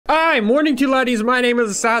Hi, morning to laddies. My name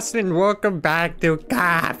is Assassin and welcome back to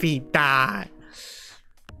Coffee Dot.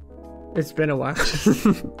 It's been a while.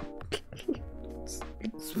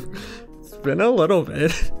 it's been a little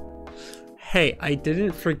bit. Hey, I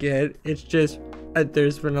didn't forget. It's just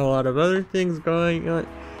there's been a lot of other things going on.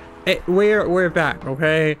 We're back,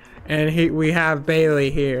 okay? And we have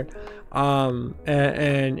Bailey here. And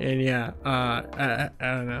yeah, I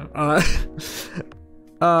don't know.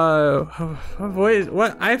 Voice,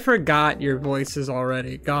 what? I forgot your voices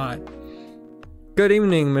already. God. Good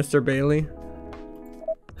evening, Mr. Bailey.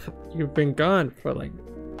 You've been gone for like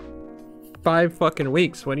 5 fucking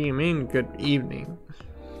weeks. What do you mean, good evening?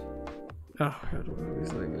 Oh,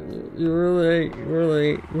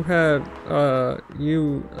 God,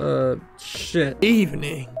 you had, shit.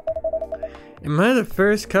 Evening. Am I the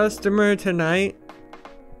first customer tonight?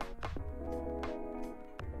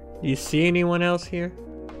 Do you see anyone else here?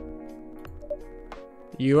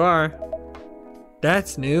 You are.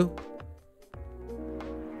 That's new.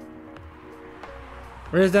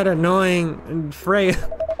 Where's that annoying Freya?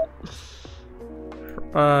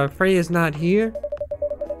 Freya's not here?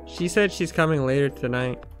 She said she's coming later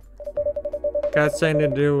tonight. Got something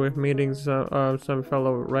to do with meeting some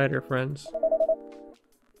fellow writer friends.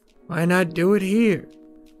 Why not do it here?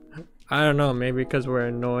 I don't know, maybe because we're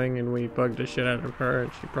annoying and we bugged the shit out of her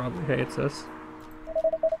and she probably hates us.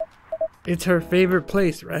 It's her favorite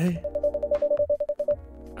place, right?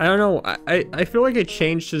 I don't know, I feel like I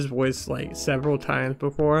changed his voice like several times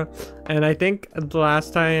before, and I think the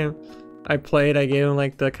last time I played I gave him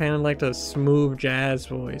like the kind of like the smooth jazz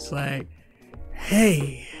voice, like,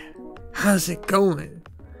 hey, how's it going?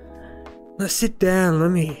 Let's sit down,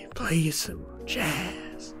 let me play you some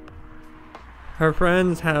jazz. Her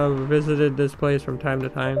friends have visited this place from time to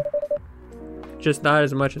time, just not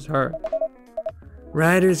as much as her.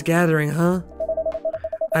 Writers gathering, huh?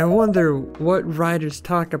 I wonder what writers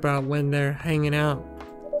talk about when they're hanging out.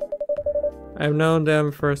 I've known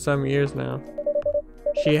them for some years now.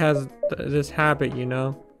 She has this habit, you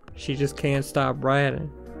know. She just can't stop writing.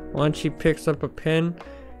 Once she picks up a pen,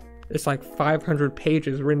 it's like 500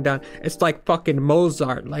 pages written down. It's like fucking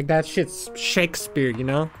Mozart. Like that shit's Shakespeare, you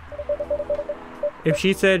know? If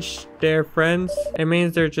she said they're friends, it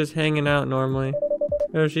means they're just hanging out normally.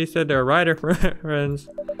 If she said they're writer friends,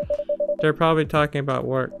 they're probably talking about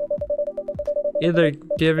work. Either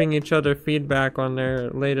giving each other feedback on their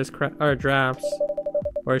latest drafts,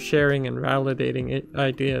 or sharing and validating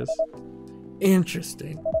ideas.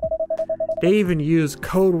 Interesting. They even use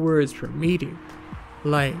code words for meeting,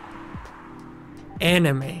 like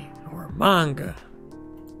anime or manga.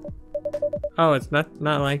 Oh, it's not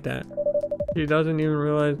like that. She doesn't even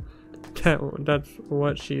realize that's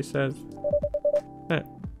what she says.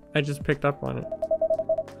 I just picked up on it.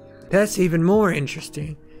 That's even more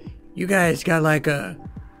interesting. You guys got like a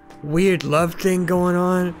weird love thing going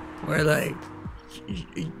on where like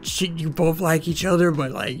you both like each other,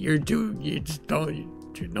 but like you just don't,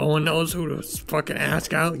 no one knows who to fucking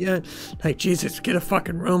ask out yet. Like, Jesus, get a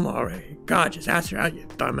fucking room already. God, just ask her out, you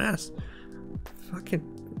dumbass.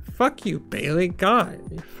 Fuck you, Bailey. God,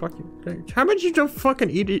 you fucking. How about you don't fucking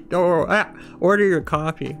eat it or order your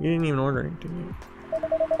coffee? You didn't even order anything yet.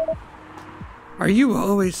 Are you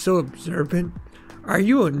always so observant? Are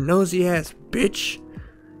you a nosy ass bitch?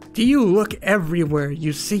 Do you look everywhere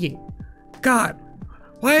you see? God,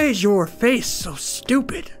 why is your face so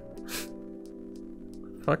stupid?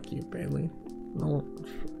 Fuck you, Bailey. No,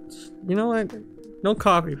 you know what? No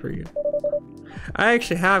coffee for you. I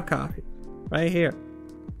actually have coffee right here.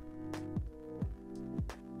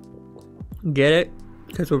 Get it?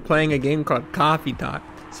 Because we're playing a game called Coffee Talk.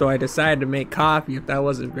 So I decided to make coffee if that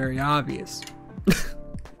wasn't very obvious.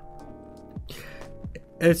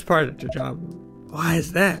 It's part of the job. Why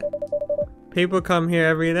is that? People come here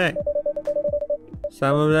every day.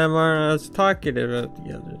 Some of them are as talkative as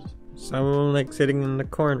the others. Some of them like sitting in the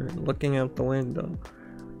corner looking out the window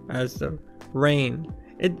as the rain.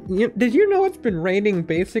 Did you know it's been raining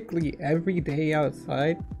basically every day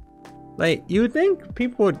outside? Like, you would think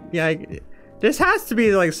people would, yeah, this has to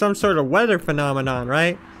be like some sort of weather phenomenon,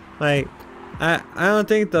 right? Like, I don't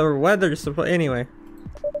think the weather's supposed, anyway.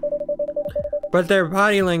 But their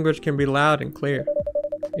body language can be loud and clear.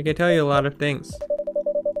 It can tell you a lot of things.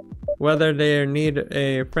 Whether they need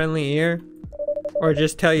a friendly ear, or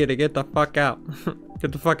just tell you to get the fuck out.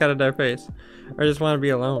 Get the fuck out of their face. Or just want to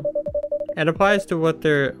be alone. It applies to what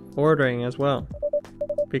they're ordering as well.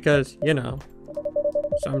 Because, you know,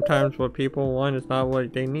 sometimes what people want is not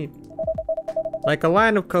what they need. Like a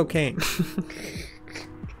line of cocaine.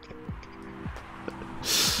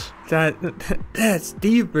 That's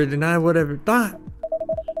deeper than I would have thought.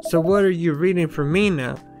 So what are you reading from me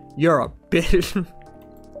now? You're a bitch.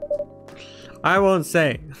 I won't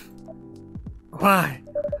say. Why?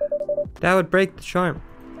 That would break the charm.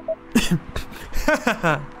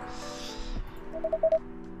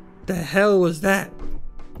 The hell was that?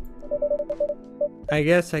 I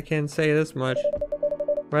guess I can say this much.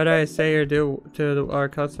 What I say or do to our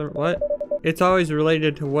customer, what? It's always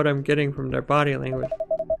related to what I'm getting from their body language.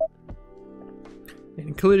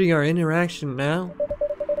 Including our interaction now.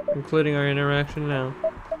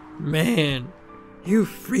 Man, you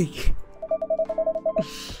freak.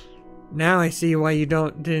 Now I see why you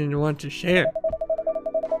didn't want to share.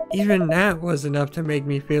 Even that was enough to make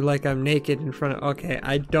me feel like I'm naked in front of— okay,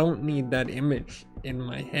 I don't need that image in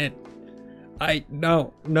my head.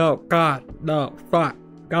 No, God, no, fuck,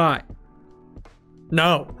 God.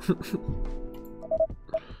 No.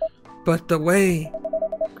 But the way—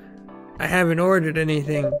 I haven't ordered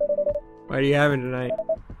anything. What are you having tonight?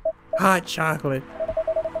 Hot chocolate.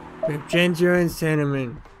 With ginger and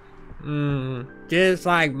cinnamon. Just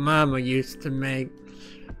like Mama used to make.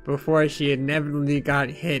 Before she inevitably got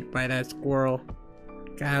hit by that squirrel.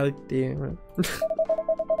 God damn it.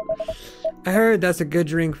 I heard that's a good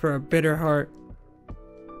drink for a bitter heart.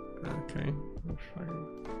 Okay.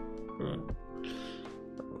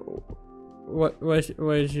 What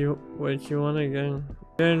you want again?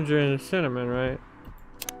 Ginger and cinnamon, right?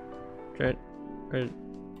 What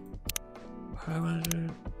was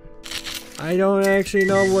it? I don't actually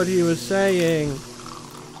know what he was saying.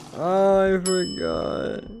 Oh, I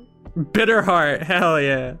forgot. Bitter heart, hell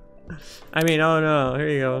yeah. I mean, oh no, here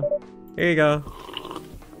you go. Here you go.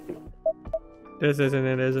 This isn't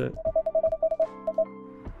it, is it?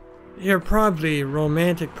 You're probably a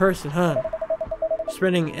romantic person, huh?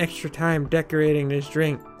 Spending extra time decorating this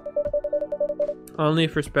drink. Only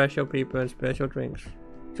for special people and special drinks.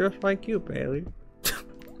 Just like you, Bailey.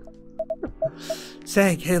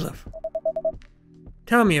 Say, Caleb.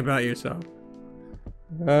 Tell me about yourself.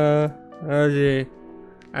 I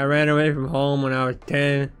ran away from home when I was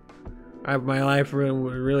 10. My life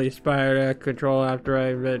was really spiraled out of control after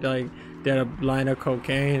I did a line of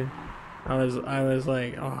cocaine. I was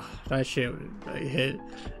like, oh, that shit like, hit.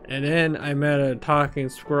 And then I met a talking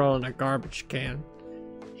squirrel in a garbage can.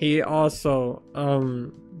 He also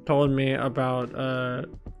told me about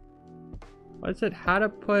what's it? How to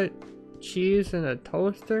put cheese in a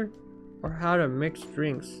toaster, or how to mix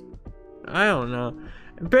drinks. I don't know.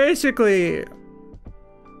 Basically,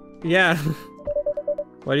 yeah.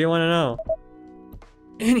 What do you want to know?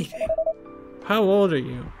 Anything. How old are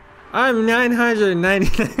you? I'm 999.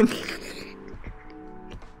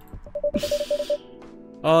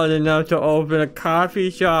 Old enough to open a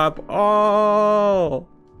coffee shop. Oh.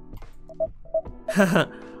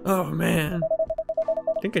 Oh man.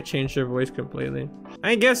 I think I changed her voice completely.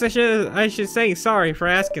 I guess I should say sorry for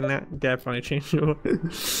asking that. Definitely changed your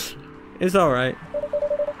voice. It's alright.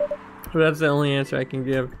 But that's the only answer I can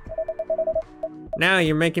give. Now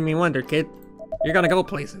you're making me wonder, kid. You're gonna go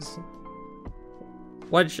places.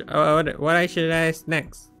 What I should ask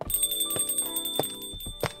next?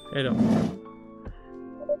 I don't know.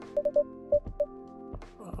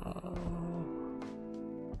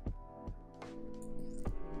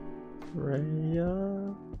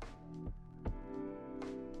 Rhea?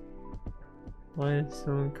 Want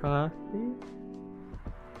some coffee?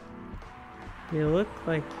 You look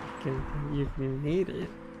like you can need it.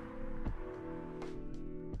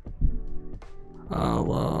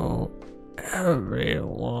 Hello,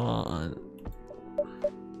 everyone.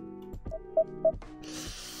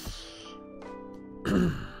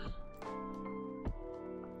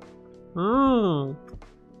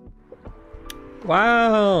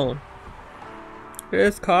 Wow.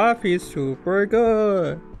 This coffee's super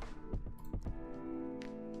good.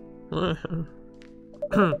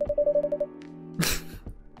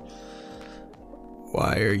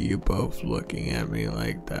 Why are you both looking at me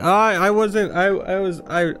like that? I wasn't.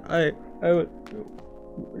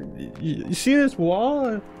 You see this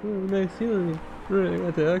wall? Nice ceiling. Really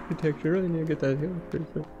got the architecture. Really need to get that ceiling pretty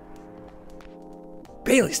soon.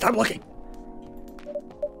 Bailey, stop looking.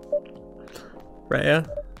 Rhea,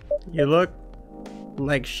 you look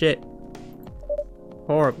like shit.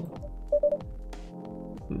 Horrible.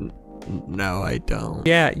 No, I don't.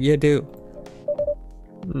 Yeah, you do.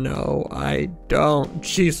 No, I don't.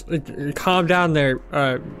 Jeez, calm down there,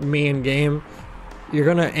 mean game. You're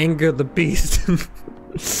gonna anger the beast.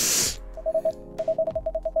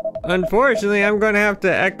 Unfortunately, I'm gonna have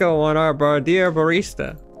to echo on our dear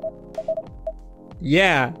barista.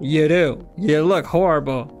 Yeah, you do. You look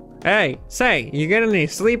horrible. Hey, say, you get any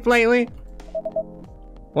sleep lately?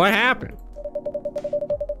 What happened?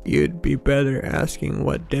 you'd be better asking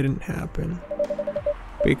what didn't happen.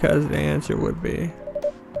 Because the answer would be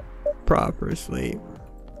proper sleep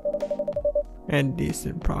and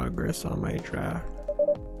decent progress on my draft.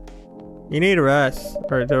 You need rest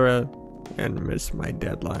or do it and miss my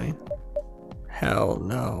deadline. Hell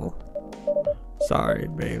no. Sorry,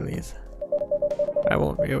 Baileys. I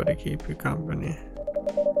won't be able to keep you company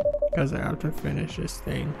because I have to finish this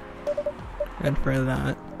thing. And for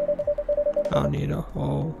that, I'll need a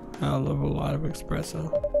whole hell of a lot of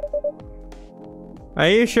espresso. Are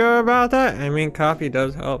you sure about that? I mean, coffee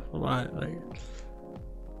does help a lot. Like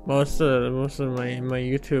most of my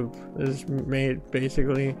YouTube is made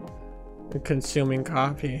basically consuming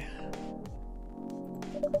coffee.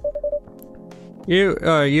 You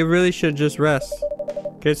really should just rest.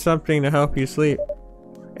 Get something to help you sleep.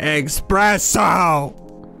 Espresso!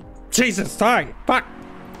 Jesus, sorry, fuck!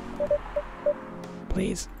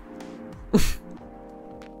 Please.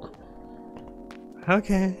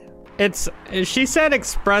 Okay. She said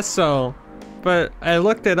espresso, but I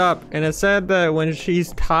looked it up and it said that when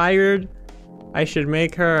she's tired, I should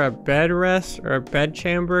make her a bed rest or a bed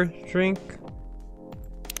chamber drink.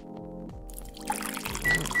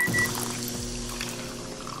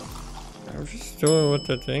 I'm just doing what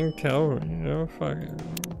the thing tells me, you know, fuck it.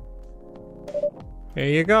 Here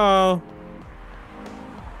you go.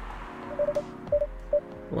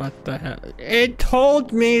 What the hell? It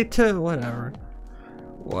told me to, whatever.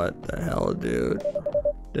 What the hell, dude?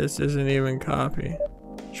 This isn't even coffee.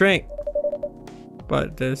 Drink!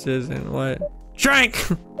 But this isn't what? Drink!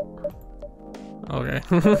 Okay.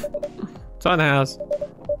 It's on the house.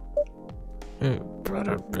 It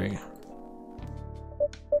better be.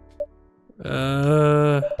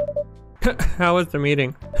 How was the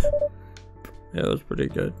meeting? It was pretty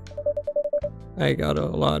good. I got a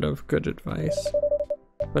lot of good advice.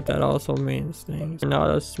 But that also means things.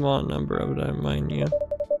 Not a small number of them, mind you.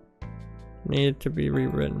 Need to be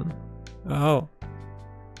rewritten. Oh.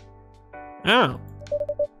 Oh.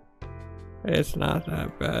 It's not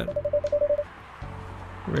that bad.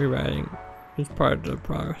 Rewriting is part of the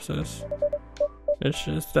process. It's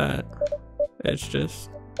just that. It's just.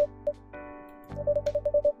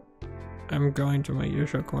 I'm going to my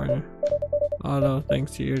usual corner. Although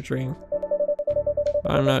thanks to your dream.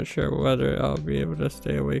 I'm not sure whether I'll be able to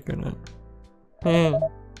stay awake or not.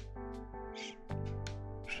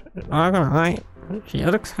 Not gonna lie, she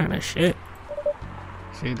looks kinda shit.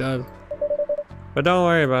 She does. But don't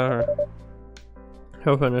worry about her.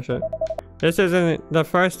 He'll finish it. This isn't the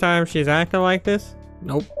first time she's acted like this.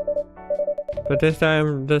 Nope. But this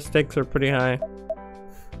time the stakes are pretty high.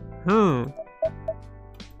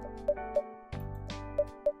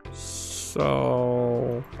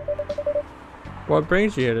 So... what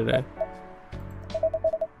brings you here today?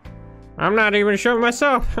 I'm not even sure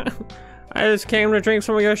myself. I just came to drink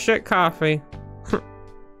some of your shit coffee.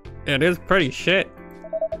 It is pretty shit.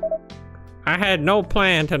 I had no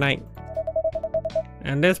plan tonight.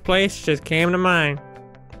 And this place just came to mind.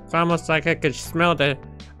 It's almost like I could smell the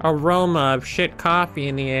aroma of shit coffee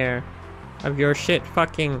in the air. Of your shit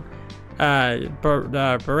fucking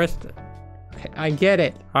barista. I get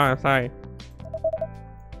it. Oh, sorry.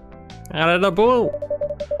 Out of the blue.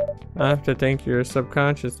 I have to thank your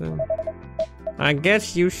subconscious then. I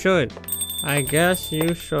guess you should. I guess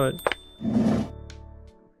you should.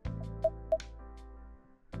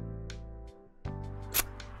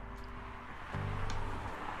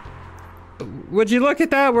 Would you look at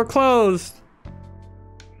that? We're closed.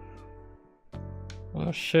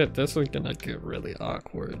 Oh shit, this is gonna get really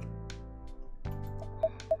awkward.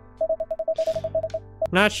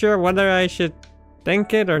 Not sure whether I should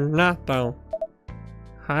think it or not though.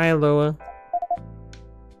 Hi, Lua.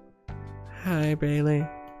 Hi, Bailey.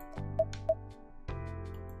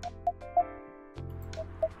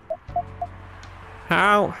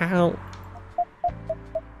 How?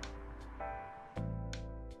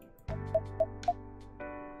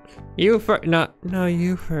 You first. No,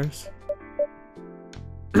 you first.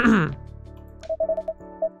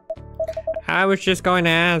 I was just going to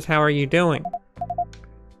ask, how are you doing?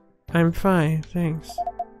 I'm fine, thanks.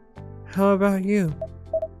 How about you?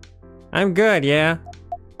 I'm good, yeah.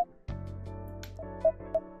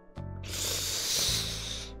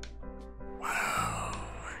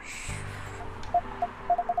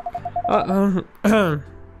 Wow.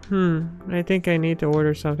 I think I need to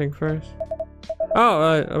order something first.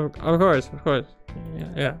 Oh, of course.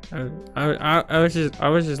 Yeah. I was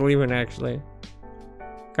just leaving actually.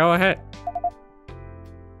 Go ahead.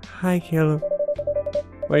 Hi, Caleb.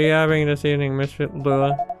 What are you having this evening, Miss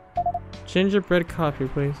Lua? Gingerbread coffee,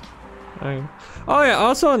 please. Oh yeah,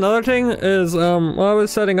 also another thing is, while I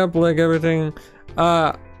was setting up like everything,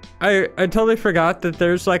 I totally forgot that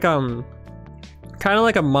there's like, kind of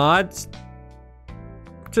like a mods.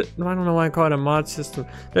 I don't know why I call it a mod system.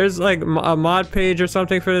 There's like a mod page or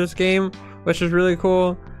something for this game, which is really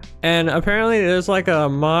cool. And apparently there's like a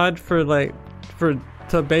mod for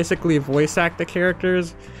to basically voice act the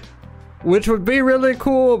characters, which would be really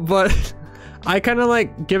cool, but I kind of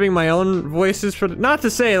like giving my own voices for not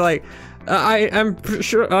to say like I'm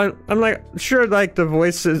sure I'm like sure like the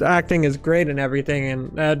voices acting is great and everything,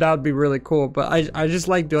 and that would be really cool, but I just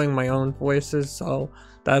like doing my own voices, so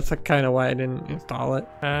that's kind of why I didn't install it.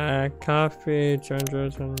 Coffee,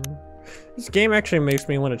 gingers, and this game actually makes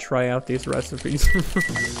me want to try out these recipes.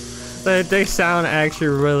 They sound actually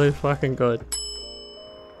really fucking good.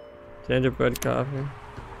 Gingerbread coffee.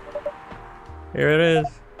 Here it is.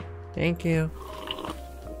 Thank you.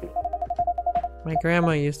 My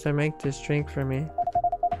grandma used to make this drink for me.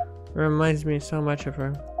 It reminds me so much of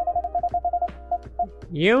her.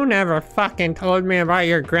 You never fucking told me about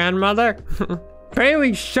your grandmother?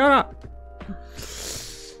 Bailey, shut up!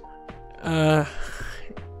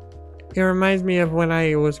 It reminds me of when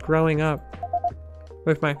I was growing up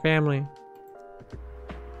with my family.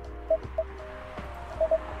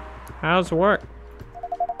 How's work?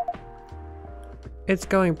 It's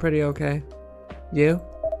going pretty okay. You?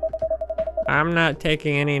 I'm not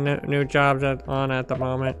taking any new jobs on at the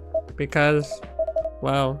moment because,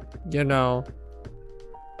 well, you know,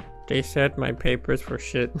 they said my papers were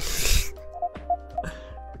shit.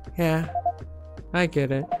 Yeah, I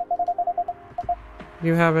get it.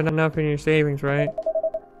 You have enough in your savings, right?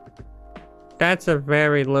 That's a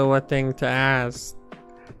very Lua thing to ask.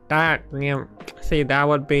 That, see, that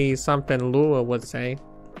would be something Lua would say.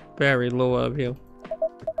 Very Lua of you.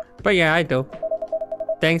 But yeah, I do.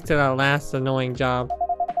 Thanks to that last annoying job.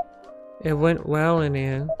 It went well in the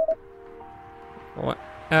end. What?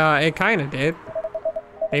 It kinda did.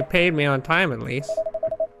 They paid me on time at least.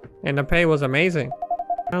 And the pay was amazing.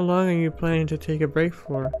 How long are you planning to take a break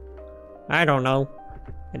for? I don't know.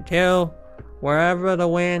 Until wherever the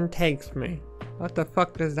wind takes me. What the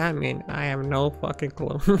fuck does that mean? I have no fucking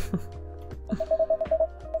clue.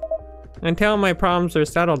 Until my problems are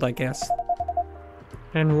settled, I guess.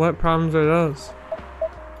 And what problems are those?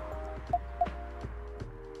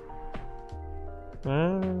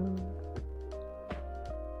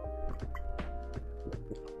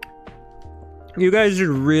 You guys should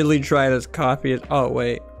really try this coffee. Oh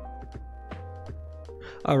wait.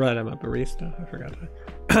 Alright, I'm a barista. I forgot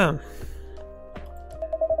that.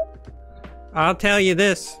 I'll tell you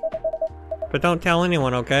this, but don't tell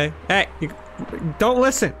anyone, okay? Hey, don't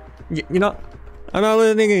listen. You know, I'm not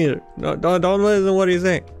listening either. No, don't listen to what he's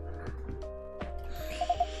saying.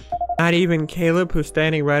 Not even Caleb, who's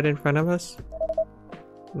standing right in front of us?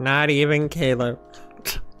 Not even Caleb.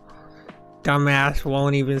 Dumbass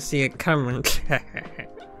won't even see it coming.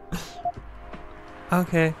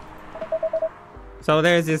 Okay. So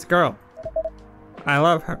there's this girl. I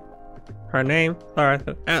love her. Her name,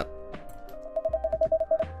 Larsa.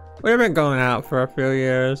 We've been going out for a few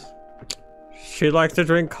years. She likes to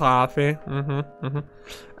drink coffee.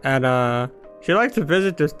 And she likes to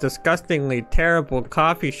visit this disgustingly terrible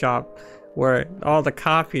coffee shop where all the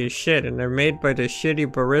coffee is shit and they're made by this shitty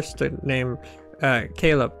barista named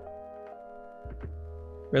Caleb.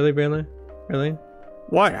 Really, Bailey? Really?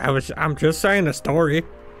 What? I'm just saying a story.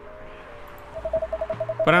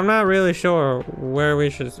 But I'm not really sure where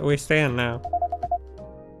we stand now.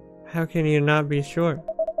 How can you not be sure?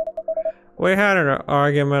 We had an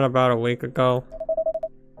argument about a week ago.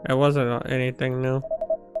 It wasn't anything new.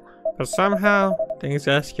 But somehow, things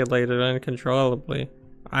escalated uncontrollably.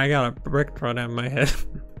 I got a brick thrown at my head.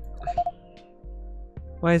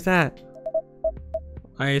 Why is that?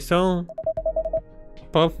 I assume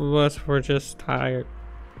both of us were just tired.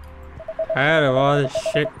 Tired of all this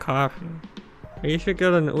shit coffee. We should go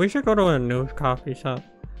to a new coffee shop.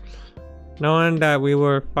 Knowing that we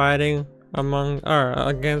were fighting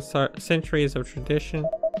against our centuries of tradition.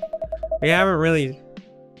 We haven't really...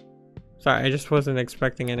 Sorry, I just wasn't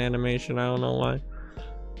expecting an animation, I don't know why.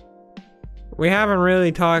 We haven't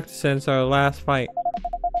really talked since our last fight.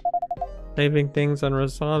 Leaving things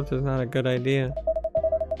unresolved is not a good idea.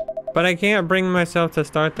 But I can't bring myself to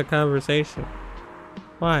start the conversation.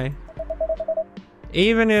 Why?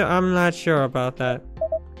 Even if I'm not sure about that.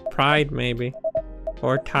 Pride, maybe.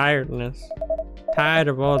 Or tiredness. Tired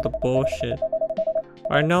of all the bullshit.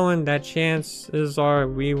 Or knowing that chances are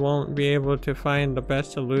we won't be able to find the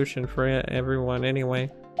best solution for everyone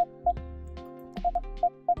anyway.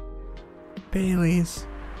 Baileys,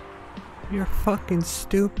 you're fucking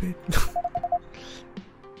stupid.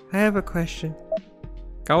 I have a question.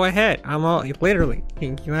 Go ahead. I'm all literally.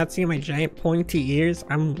 Can you not see my giant pointy ears?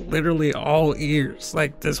 I'm literally all ears.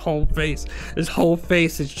 Like this whole face. This whole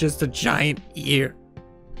face is just a giant ear.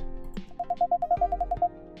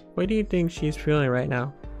 What do you think she's feeling right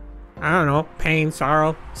now? I don't know. Pain,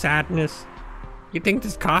 sorrow, sadness. You think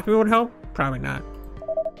this coffee would help? Probably not.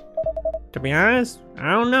 To be honest,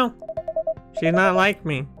 I don't know. She's not like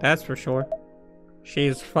me, that's for sure.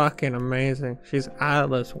 She's fucking amazing. She's out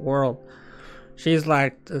of this world. She's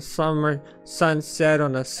like the summer sunset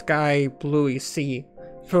on a sky bluey sea,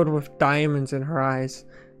 filled with diamonds in her eyes.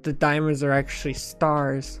 The diamonds are actually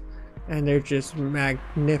stars, and they're just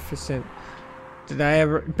magnificent. Did I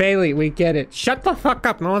ever... Bailey, we get it. Shut the fuck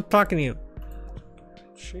up, no one's talking to you.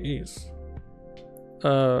 Jeez.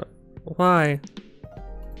 Why?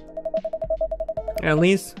 At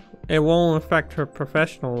least it won't affect her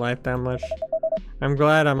professional life that much. I'm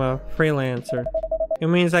glad I'm a freelancer. It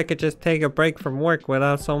means I could just take a break from work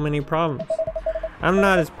without so many problems. I'm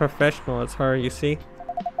not as professional as her, you see.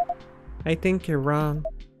 I think you're wrong.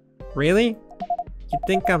 Really? You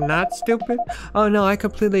think I'm not stupid? Oh no, I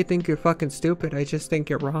completely think you're fucking stupid. I just think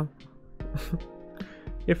you're wrong.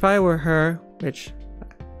 If I were her, which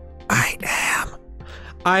I am,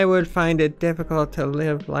 I would find it difficult to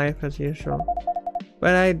live life as usual.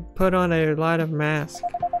 But I'd put on a lot of masks.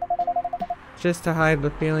 Just to hide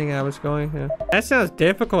the feeling I was going through. That sounds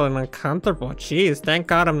difficult and uncomfortable. Jeez, thank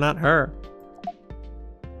God I'm not her.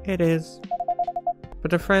 It is.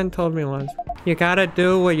 But a friend told me once, you gotta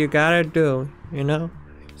do what you gotta do, you know?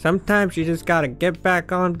 Sometimes you just gotta get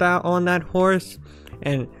back on that horse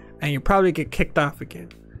and you probably get kicked off again.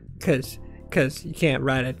 Cause you can't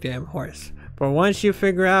ride a damn horse. But once you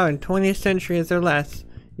figure out in 20 centuries or less,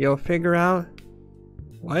 you'll figure out,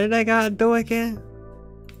 what did I gotta do again?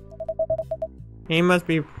 He must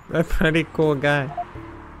be a pretty cool guy.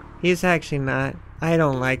 He's actually not. I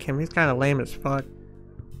don't like him. He's kind of lame as fuck.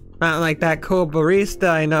 Not like that cool barista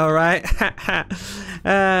I know, right?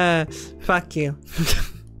 Fuck you.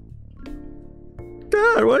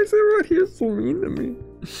 God, why is everyone here so mean to me?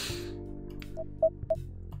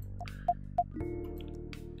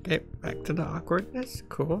 Okay, back to the awkwardness.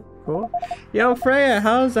 Cool, cool. Yo, Freya,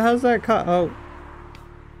 how's that oh.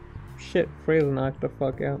 Shit, Freya knocked the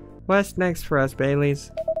fuck out. What's next for us,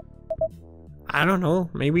 Baileys? I don't know.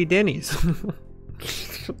 Maybe Denny's.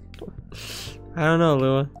 I don't know,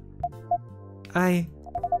 Lua. I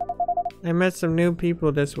met some new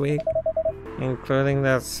people this week, including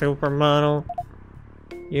that supermodel.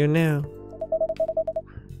 You knew.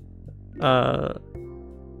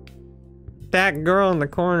 That girl in the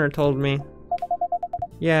corner told me.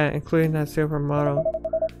 Yeah, including that supermodel.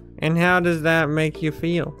 And how does that make you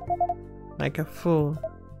feel? Like a fool.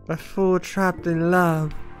 A fool trapped in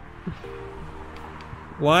love.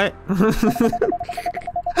 What? I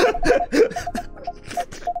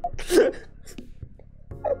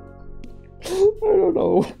don't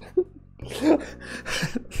know.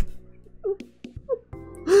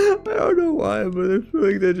 I don't know why, but I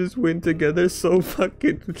feel like they just went together so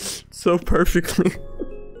perfectly.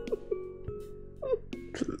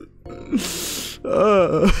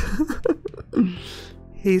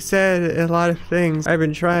 He said a lot of things I've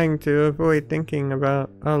been trying to avoid thinking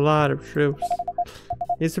about. A lot of truths.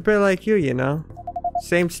 He's a bit like you know?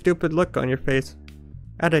 Same stupid look on your face.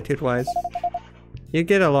 Attitude-wise. You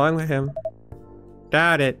get along with him.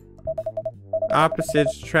 Doubt it.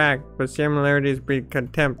 Opposites attract, but similarities breed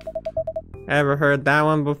contempt. Ever heard that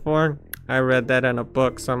one before? I read that in a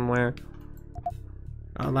book somewhere.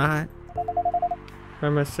 A lot.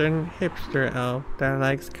 From a certain hipster elf that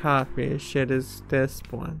likes coffee as shit as this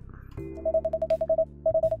one.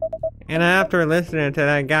 And after listening to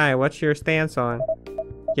that guy, what's your stance on,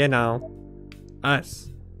 you know, us?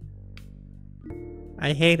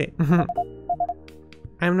 I hate it.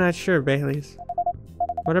 I'm not sure, Baileys.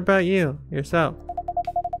 What about you, yourself?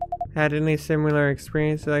 Had any similar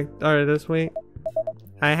experiences like this week?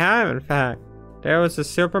 I have, in fact. There was a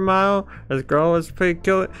supermodel. This girl was pretty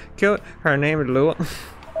cute. Her name is Lua.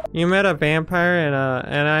 You met a vampire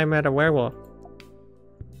and I met a werewolf.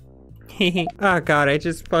 Oh god, I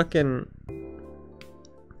just fucking...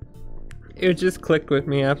 It just clicked with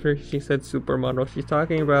me after she said supermodel. She's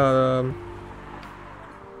talking about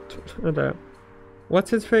what's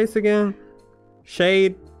his face again?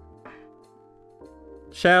 Shade?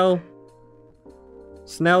 Shell?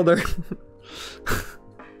 Snelder?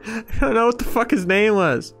 I don't know what the fuck his name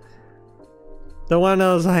was. The one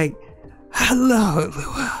that was like, hello,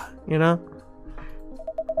 Lua. You know?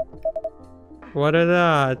 What are the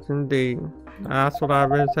odds, indeed? That's what I've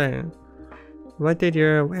been saying. What did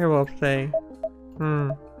your werewolf say?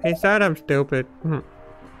 He said I'm stupid.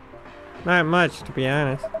 Not much, to be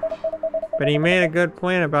honest. But he made a good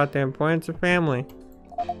point about the importance of family.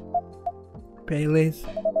 Bailey's.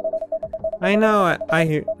 I know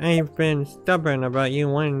I've been stubborn about you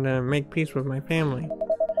wanting to make peace with my family.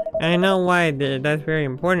 And I know why that's very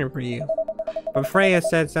important for you. But Freya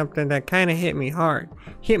said something that kinda hit me hard.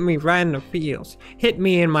 Hit me right in the feels. Hit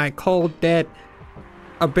me in my cold, dead,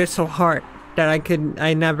 abyssal heart that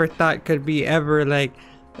I never thought could be ever, like,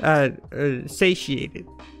 satiated.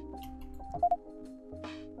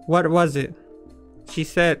 What was it? She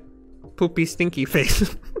said, poopy stinky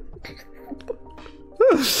face.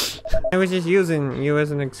 I was just using you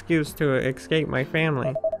as an excuse to escape my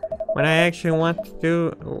family. When I actually want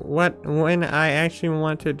to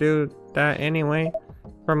do that anyway,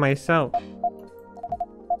 for myself.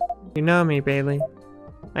 You know me, Bailey.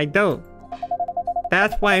 I don't.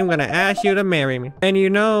 That's why I'm gonna ask you to marry me. And you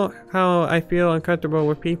know how I feel uncomfortable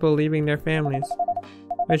with people leaving their families.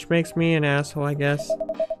 Which makes me an asshole, I guess.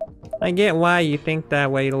 I get why you think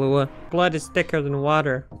that way, Lua. Blood is thicker than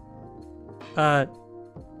water. Yeah,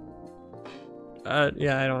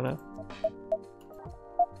 I don't know.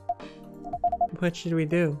 What should we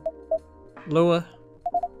do? Lua?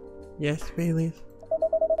 Yes, Bailey.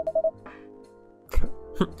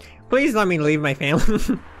 Please let me leave my family.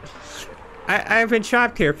 I've been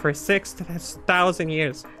trapped here for 6,000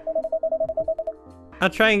 years. I'll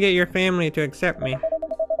try and get your family to accept me.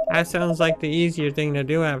 That sounds like the easier thing to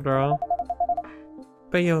do after all.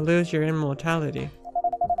 But you'll lose your immortality.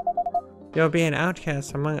 You'll be an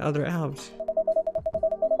outcast among other elves.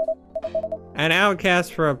 An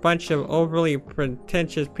outcast for a bunch of overly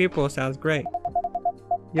pretentious people sounds great.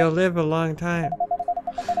 You'll live a long time.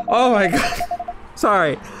 Oh my god.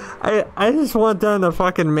 Sorry. I just want them to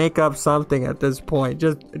fucking make up something at this point.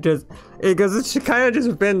 Just because it's kind of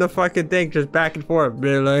just been the fucking thing, just back and forth.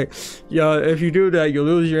 Be like, yeah, if you do that, you'll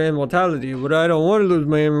lose your immortality. But I don't want to lose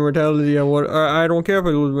my immortality. I don't care if I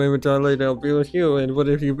lose my immortality. I'll be with you. And but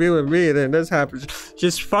if you be with me, then this happens.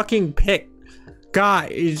 Just fucking pick. God,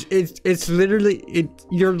 it's literally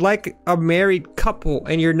you're like a married couple,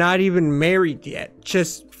 and you're not even married yet.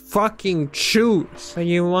 Just fucking choose. But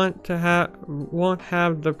you won't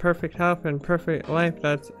have the perfect health and perfect life.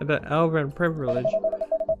 That's the elven privilege.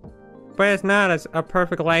 But it's not a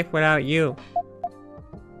perfect life without you.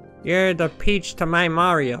 You're the Peach to my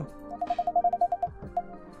Mario.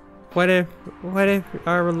 What if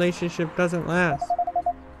our relationship doesn't last?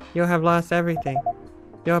 You'll have lost everything.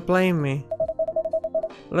 You'll blame me.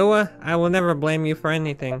 Lua, I will never blame you for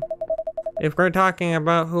anything. If we're talking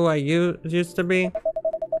about who I used to be,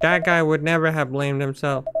 that guy would never have blamed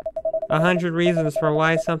himself. 100 reasons for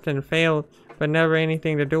why something failed, but never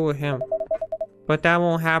anything to do with him. But that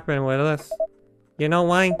won't happen with us. You know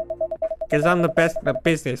why? Because I'm the best in the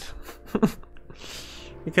business.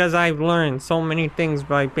 Because I've learned so many things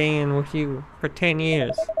by being with you for 10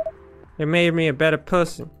 years. It made me a better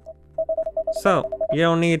person. So, you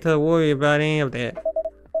don't need to worry about any of that.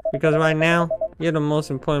 Because right now, you're the most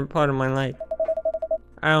important part of my life.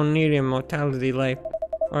 I don't need immortality life.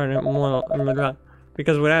 Or an immortal.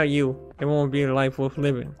 Because without you, it won't be a life worth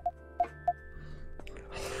living.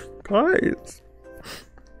 Guys.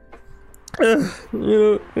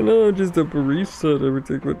 You know, just a barista and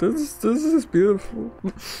everything, but this is beautiful.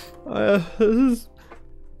 This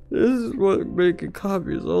is what making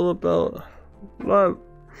coffee is all about. Love.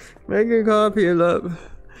 Making coffee and love.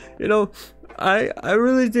 You know, I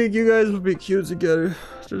really think you guys would be cute together.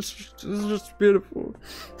 This is just beautiful.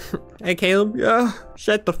 Hey Caleb, yeah?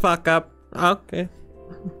 Shut the fuck up. Okay.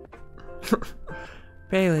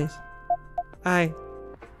 Bailey's.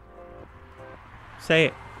 Say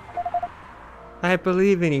it. I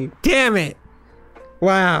believe in you. Damn it!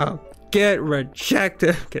 Wow. Get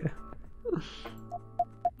rejected. Okay.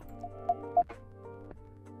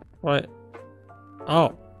 What?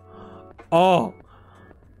 Oh. Oh.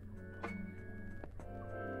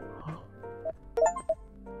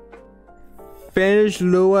 Finish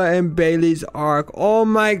Lua and Bailey's arc. Oh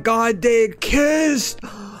my god, they kissed!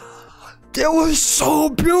 That was so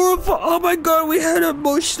beautiful! Oh my god, we had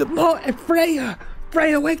emotion. Oh, and Freya!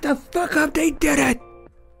 Freya, wake the fuck up, they did it!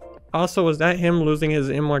 Also, was that him losing his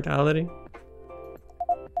immortality?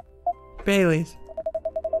 Bailey's.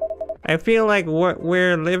 I feel like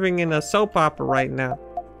we're living in a soap opera right now.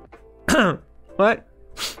 What?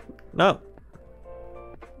 No.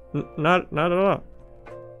 Not at all.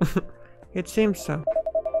 It seems so.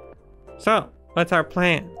 So, what's our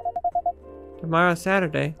plan? Tomorrow's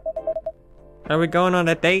Saturday. Are we going on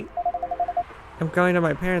a date? I'm going to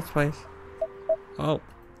my parents' place. Oh.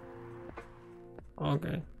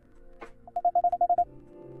 Okay.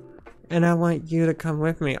 and I want you to come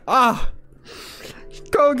with me. Ah!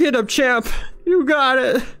 Go get him, champ! You got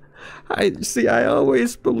it! I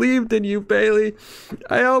always believed in you, Bailey.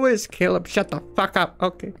 Caleb, shut the fuck up.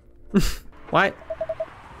 Okay. What?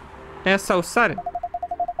 That's so sudden.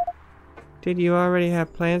 Did you already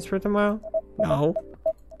have plans for tomorrow? No.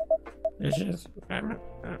 It's just, I'm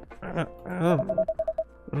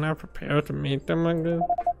not prepared to meet them again.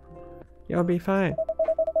 You'll be fine.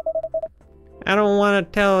 I don't want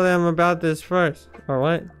to tell them about this first. Or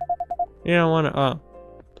what? You don't want to, oh.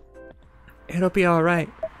 It'll be alright.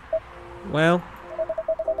 Well,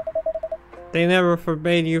 they never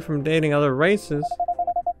forbade you from dating other races.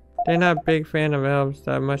 They're not a big fan of elves,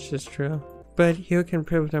 that much is true. But you can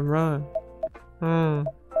prove them wrong.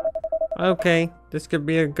 Okay, this could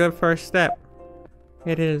be a good first step.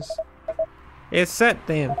 It is. It's set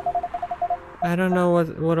then. I don't know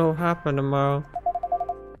what'll happen tomorrow.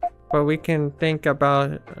 But we can think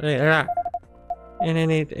about it and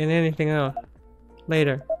anything else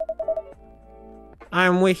later.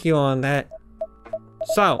 I'm with you on that.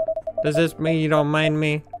 So, does this mean you don't mind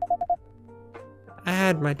me? I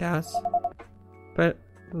had my doubts, but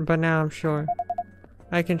now I'm sure.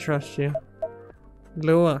 I can trust you.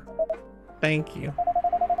 Lua, thank you.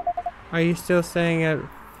 Are you still staying at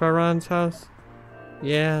Farron's house?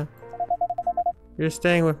 Yeah. You're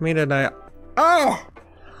staying with me tonight. Oh!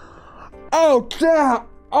 Oh, yeah!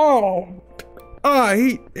 Oh!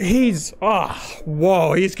 Oh, he's... Oh,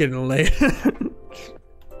 whoa, he's getting late.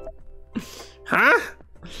 Huh?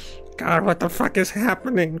 God, what the fuck is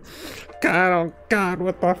happening? God, oh God,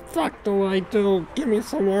 what the fuck do I do? Give me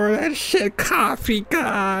some more of that shit coffee,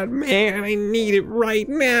 God, man, I need it right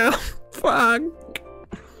now. Fuck.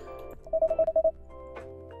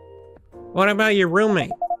 What about your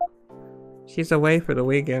roommate? She's away for the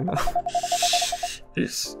weekend.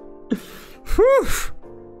 Jeez. Whew.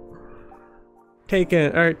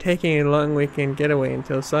 Taking a long weekend getaway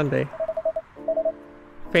until Sunday.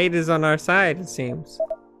 Fate is on our side, it seems.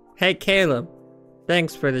 Hey, Caleb.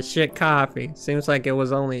 Thanks for the shit coffee. Seems like it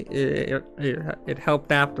was only... It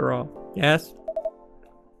helped after all. Yes?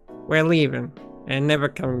 We're leaving. And never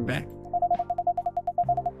coming back.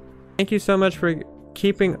 Thank you so much for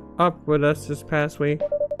keeping up with us this past week.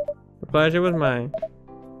 The pleasure was mine.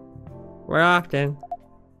 We're off then.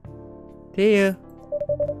 See ya.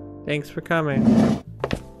 Thanks for coming.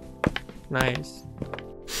 Nice.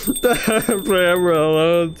 Forever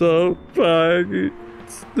alone, so fucking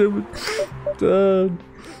stupid. Dad.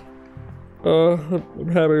 Oh, I'm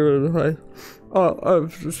happy with life. Oh, I'm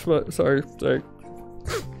just sorry.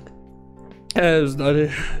 It's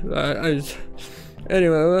nothing. I just,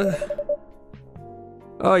 anyway.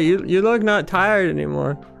 Oh, you look not tired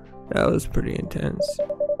anymore. That was pretty intense.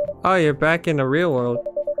 Oh, you're back in the real world.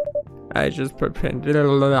 I just pretended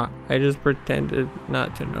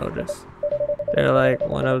not to notice. They're like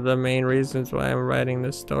one of the main reasons why I'm writing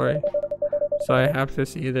this story. So I have to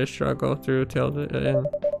see their struggle through till the end.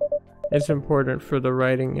 It's important for the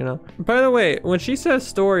writing, you know. By the way, when she says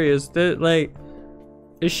story, is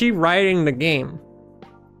she writing the game?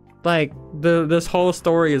 Like this whole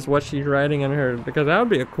story is what she's writing in her, because that would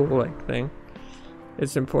be a cool thing.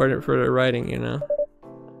 It's important for the writing, you know.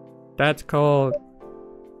 That's called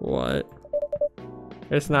what?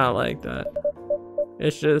 It's not like that.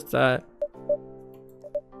 It's just that.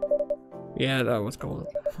 Yeah, that was cool.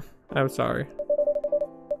 I'm sorry.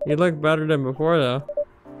 You look better than before though.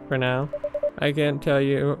 For now. I can't tell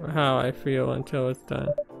you how I feel until it's done.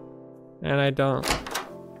 And I don't.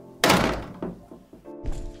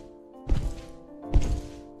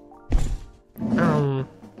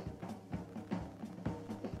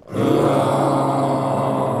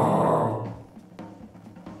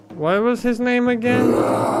 What was his name again?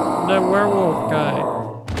 The werewolf guy.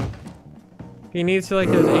 He needs like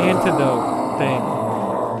his antidote thing.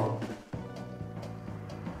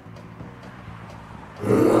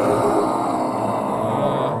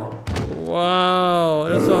 Wow,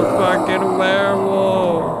 it's a fucking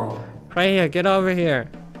werewolf. Right here, get over here.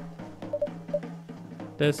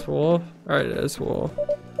 This wolf? Or this wolf.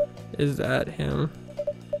 Is that him?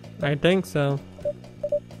 I think so.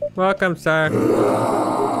 Welcome, sir.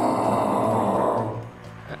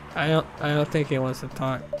 I don't think he wants to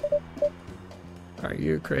talk. Are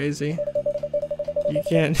you crazy? You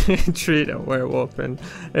can't treat a werewolf and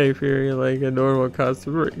a fury like a normal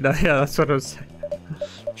customer. Yeah, that's what I'm saying.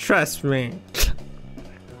 Trust me.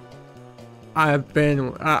 I've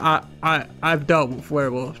dealt with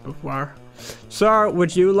werewolves before. Sir,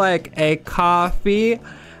 would you like a coffee,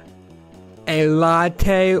 a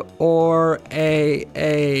latte, or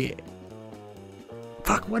a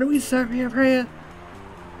fuck, what do we serve here for you?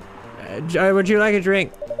 Would you like a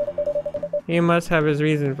drink? He must have his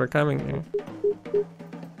reason for coming here.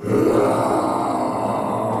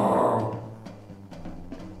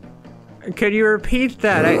 Could you repeat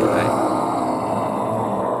that?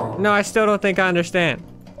 No, I still don't think I understand.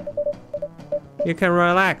 You can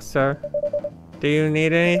relax, sir. Do you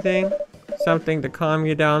need anything? Something to calm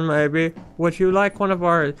you down, maybe? Would you like one of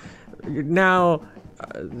our now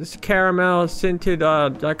caramel scented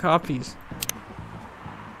coffees?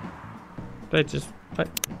 I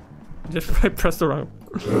pressed the wrong.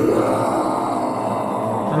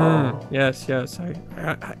 Yes.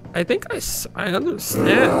 I think I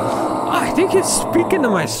understand. I think it's speaking to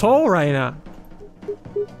my soul right now.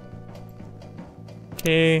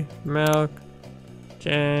 Tea, milk,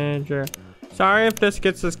 ginger. Sorry if this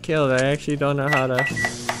gets us killed. I actually don't know how to.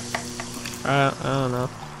 I don't know.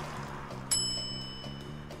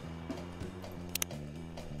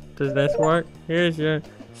 Does this work? Here's your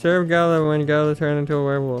serve Gala when Gala turned into a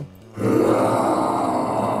werewolf.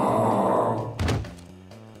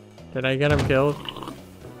 Did I get him killed?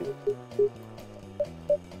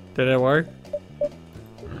 Did it work?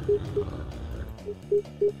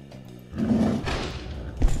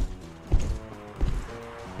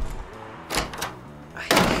 I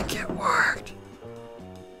think it worked.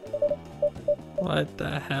 What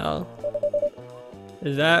the hell?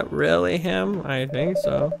 Is that really him? I think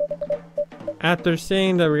so. After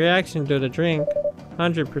seeing the reaction to the drink,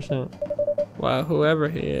 100%. Wow, whoever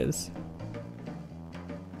he is.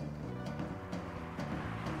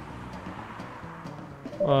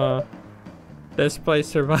 This place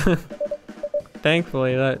survived.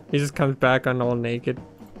 Thankfully, that he just comes back on all naked.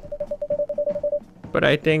 But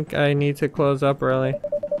I think I need to close up early.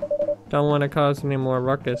 Don't want to cause any more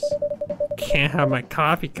ruckus. Can't have my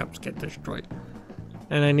coffee cups get destroyed.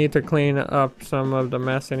 And I need to clean up some of the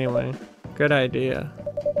mess anyway. Good idea.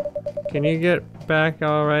 Can you get back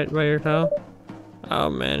alright by yourself? I'll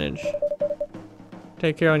manage.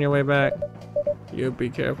 Take care on your way back. You be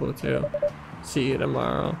careful too. See you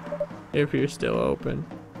tomorrow. If you're still open.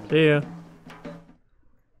 See ya.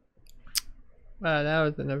 Wow, that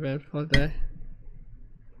was an eventful day.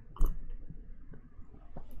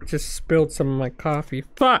 Just spilled some of my coffee.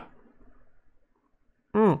 Fuck!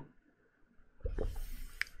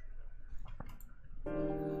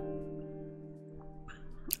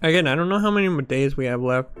 Again, I don't know how many more days we have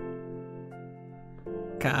left.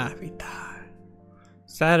 Coffee time.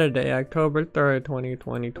 Saturday, October 3rd,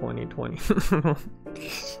 2020.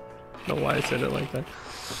 I don't know why I said it like that.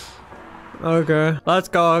 Okay, let's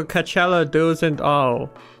go. Coachella dudes and all.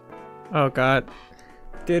 Oh god.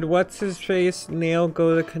 Did what's his face Neil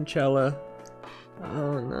go to Coachella?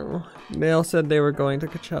 Oh no. Neil said they were going to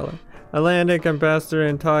Coachella. Atlantic ambassador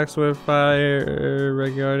in talks with fire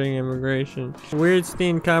regarding immigration.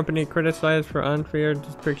 Weirdstein Company criticized for unfair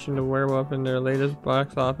depiction of werewolf in their latest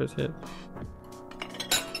box office hit.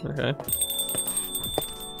 Okay.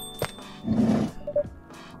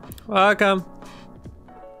 Welcome.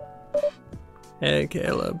 Hey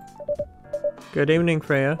Caleb. Good evening,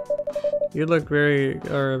 Freya. You look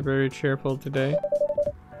very cheerful today.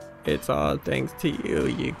 It's all thanks to you,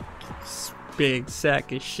 you big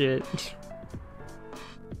sack of shit.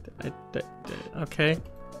 Okay.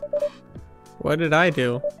 What did I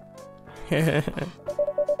do?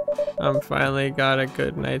 Finally got a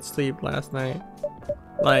good night's sleep last night.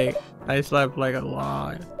 Like, I slept like a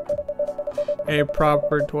log. A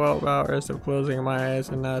proper 12 hours of closing my eyes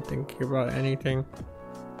and not thinking about anything.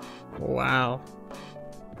 Wow.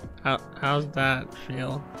 How's that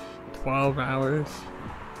feel? 12 hours?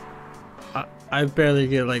 I barely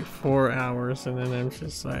get like 4 hours and then I'm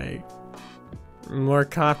just like, more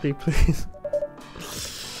coffee please.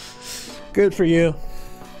 Good for you.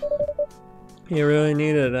 You really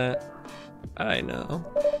needed that. I know.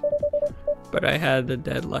 But I had the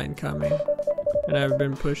deadline coming. And I've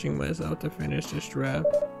been pushing myself to finish this draft.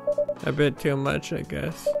 A bit too much, I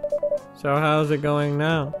guess. So how's it going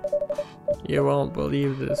now? You won't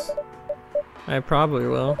believe this. I probably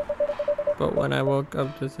will. But when I woke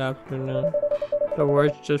up this afternoon, the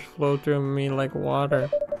words just flow through me like water.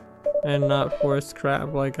 And not forced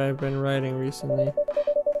crap like I've been writing recently.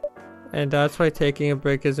 And that's why taking a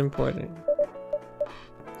break is important.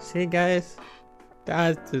 See guys?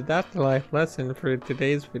 That's the life lesson for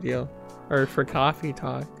today's video. Or for coffee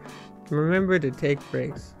talk. Remember to take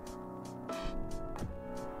breaks.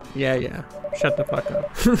 Yeah. Shut the fuck up.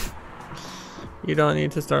 You don't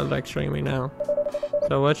need to start lecturing me now.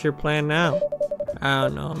 So what's your plan now? I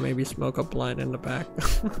don't know, maybe smoke a blunt in the back.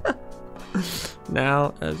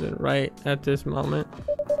 Now, as in right at this moment,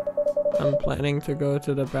 I'm planning to go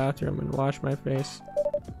to the bathroom and wash my face.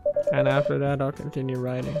 And after that, I'll continue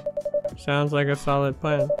riding. Sounds like a solid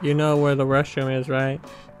plan. You know where the restroom is, right?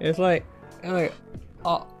 It's like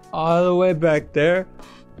all the way back there,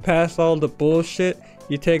 past all the bullshit.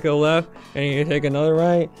 You take a left, and you take another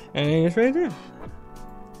right, and then it's right there.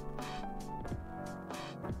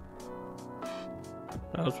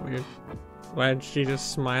 That was weird. Why did she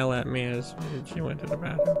just smile at me as she went to the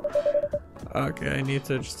bathroom? Okay, I need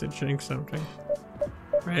to just drink something.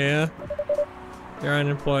 Rhea, you're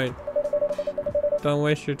unemployed. Don't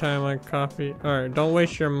waste your time on coffee, or don't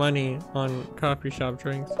waste your money on coffee shop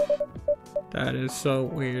drinks. That is so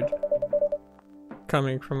weird.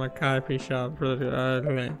 Coming from a coffee shop.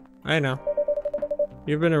 I know.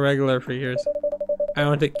 You've been a regular for years. I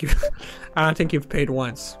don't think you've paid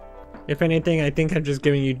once. If anything, I think I'm just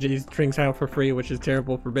giving you these drinks out for free, which is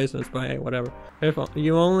terrible for business, but hey, whatever. If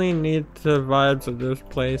you only need the vibes of this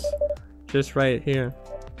place, just right here.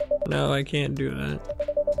 No, I can't do that.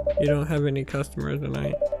 You don't have any customers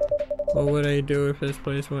tonight. What would I do if this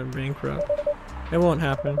place went bankrupt? It won't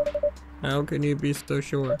happen. How can you be so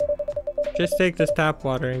sure? Just take this tap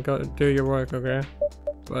water and go do your work, okay?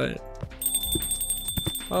 But...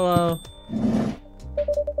 Hello.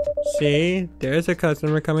 See? There's a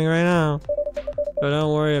customer coming right now. So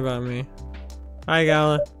don't worry about me. Hi,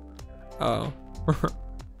 Gala. Oh.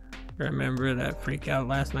 Remember that freak out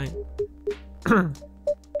last night?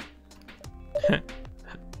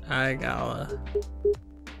 Hi, Gala.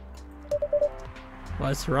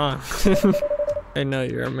 What's wrong? I know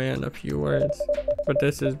you're a man of few words, but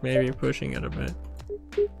this is maybe pushing it a bit.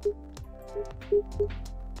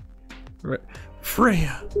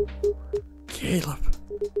 Freya! Caleb!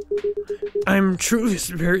 I'm truly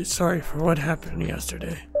very sorry for what happened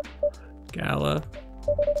yesterday. Gala.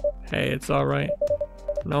 Hey, it's alright.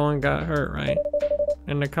 No one got hurt, right?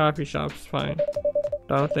 And the coffee shop's fine.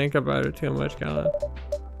 Don't think about it too much, Gala.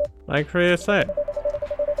 Like Freya said,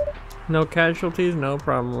 no casualties, no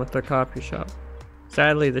problem with the coffee shop.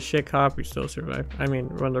 Sadly, the shit coffee still survived. I mean,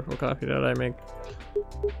 wonderful coffee that I make.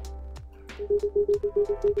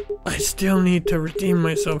 I still need to redeem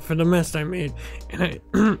myself for the mess I made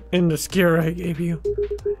and the scare I gave you.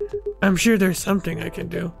 I'm sure there's something I can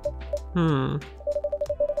do.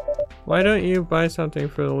 Why don't you buy something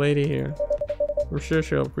for the lady here? I'm sure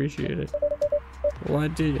she'll appreciate it.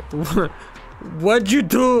 What did you... What'd you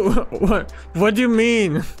do? What do you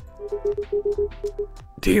mean?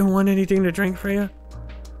 Do you want anything to drink, Freya?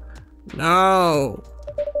 No.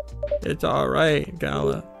 It's alright,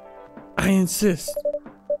 Gala. I insist.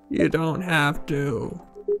 You don't have to.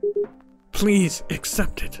 Please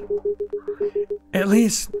accept it. At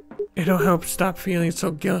least it'll help stop feeling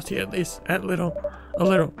so guilty, at least a little.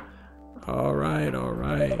 Alright.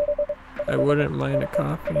 I wouldn't mind a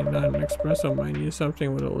coffee, not an espresso. Might need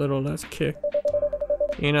something with a little less kick.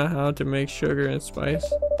 You know how to make sugar and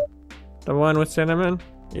spice? The one with cinnamon?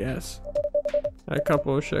 Yes. A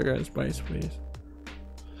couple of sugar and spice, please.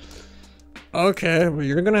 Okay, but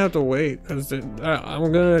you're gonna have to wait, because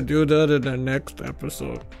I'm gonna do that in the next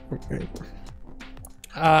episode. Okay.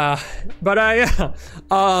 Yeah.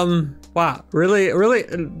 Wow,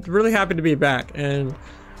 really happy to be back, and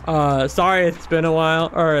sorry it's been a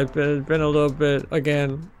while, or it's been a little bit.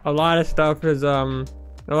 Again, a lot of stuff and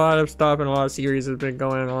a lot of series has been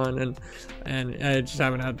going on, and I just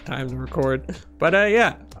haven't had time to record. But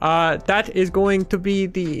yeah, that is going to be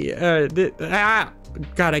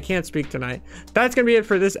God, I can't speak tonight. That's gonna be it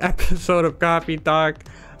for this episode of Coffee Talk.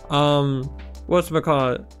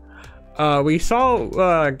 Whatchamacallit? We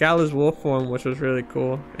saw Gala's wolf form, which was really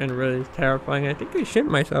cool and really terrifying. I think I shit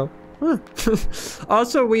myself.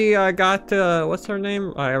 Also, we got what's her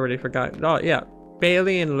name? I already forgot. Oh yeah,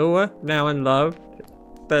 Bailey and Lua now in love.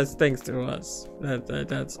 That's thanks to us.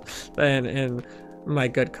 That's and my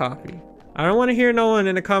good coffee. I don't want to hear no one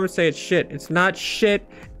in the comments say it's shit. It's not shit.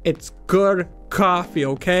 It's good coffee,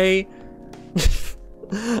 okay?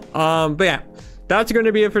 But yeah, that's going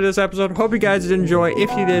to be it for this episode. Hope you guys did enjoy. If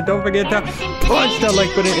you did, don't forget to punch that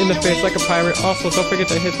like button in the face like a pirate. Also, don't forget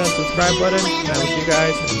to hit that subscribe button. And I will see you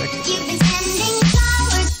guys in the next video.